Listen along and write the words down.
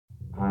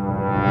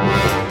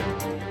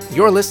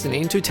You're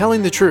listening to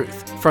Telling the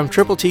Truth from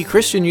Triple T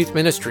Christian Youth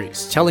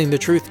Ministries, telling the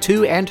truth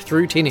to and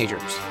through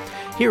teenagers.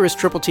 Here is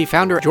Triple T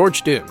founder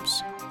George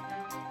Dooms.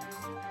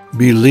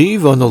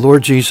 Believe on the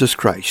Lord Jesus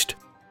Christ.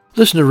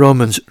 Listen to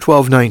Romans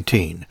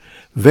 12:19.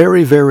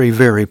 Very, very,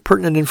 very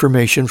pertinent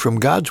information from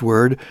God's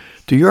Word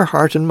to your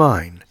heart and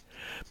mind.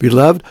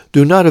 Beloved,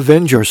 do not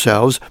avenge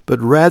yourselves,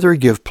 but rather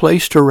give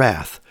place to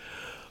wrath.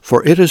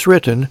 For it is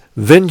written,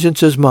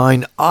 Vengeance is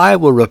mine, I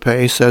will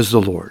repay, says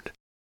the Lord.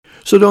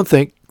 So don't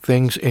think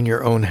things in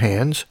your own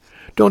hands.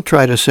 Don't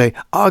try to say,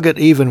 I'll get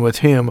even with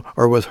him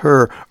or with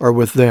her or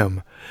with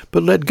them.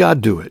 But let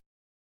God do it.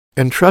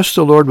 And trust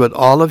the Lord with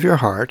all of your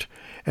heart,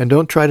 and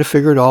don't try to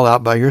figure it all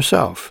out by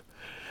yourself.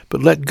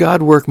 But let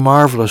God work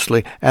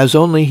marvelously as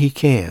only He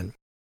can.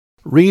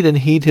 Read and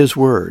heed His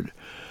word.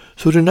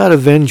 So do not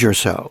avenge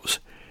yourselves.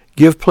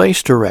 Give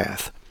place to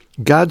wrath.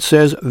 God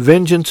says,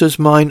 Vengeance is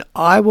mine,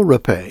 I will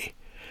repay.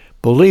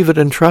 Believe it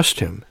and trust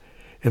Him.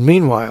 And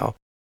meanwhile,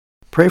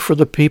 pray for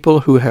the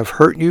people who have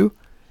hurt you,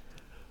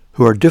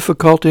 who are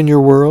difficult in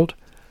your world,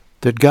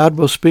 that God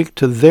will speak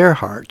to their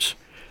hearts,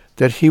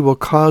 that He will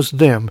cause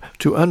them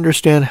to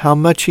understand how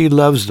much He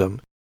loves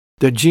them,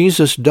 that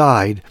Jesus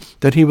died,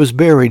 that He was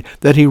buried,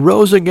 that He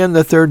rose again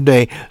the third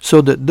day,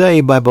 so that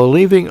they, by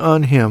believing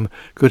on Him,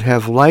 could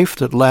have life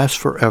that lasts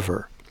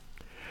forever.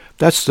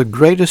 That's the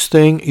greatest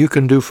thing you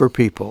can do for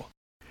people.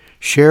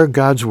 Share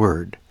God's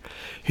Word,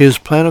 His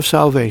plan of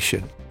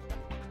salvation.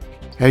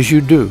 As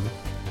you do,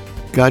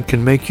 God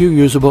can make you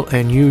usable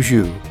and use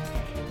you,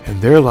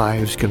 and their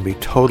lives can be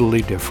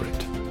totally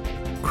different.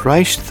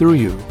 Christ through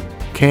you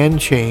can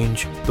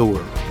change the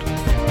world.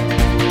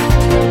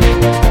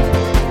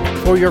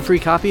 For your free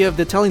copy of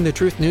the Telling the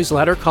Truth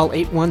newsletter, call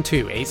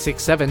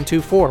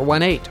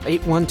 812-867-2418,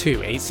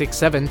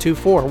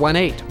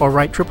 812-867-2418, or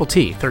write Triple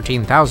T,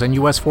 13,000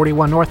 U.S.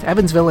 41 North,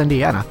 Evansville,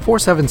 Indiana,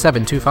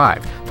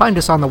 47725. Find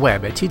us on the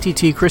web at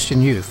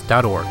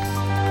tttchristianyouth.org.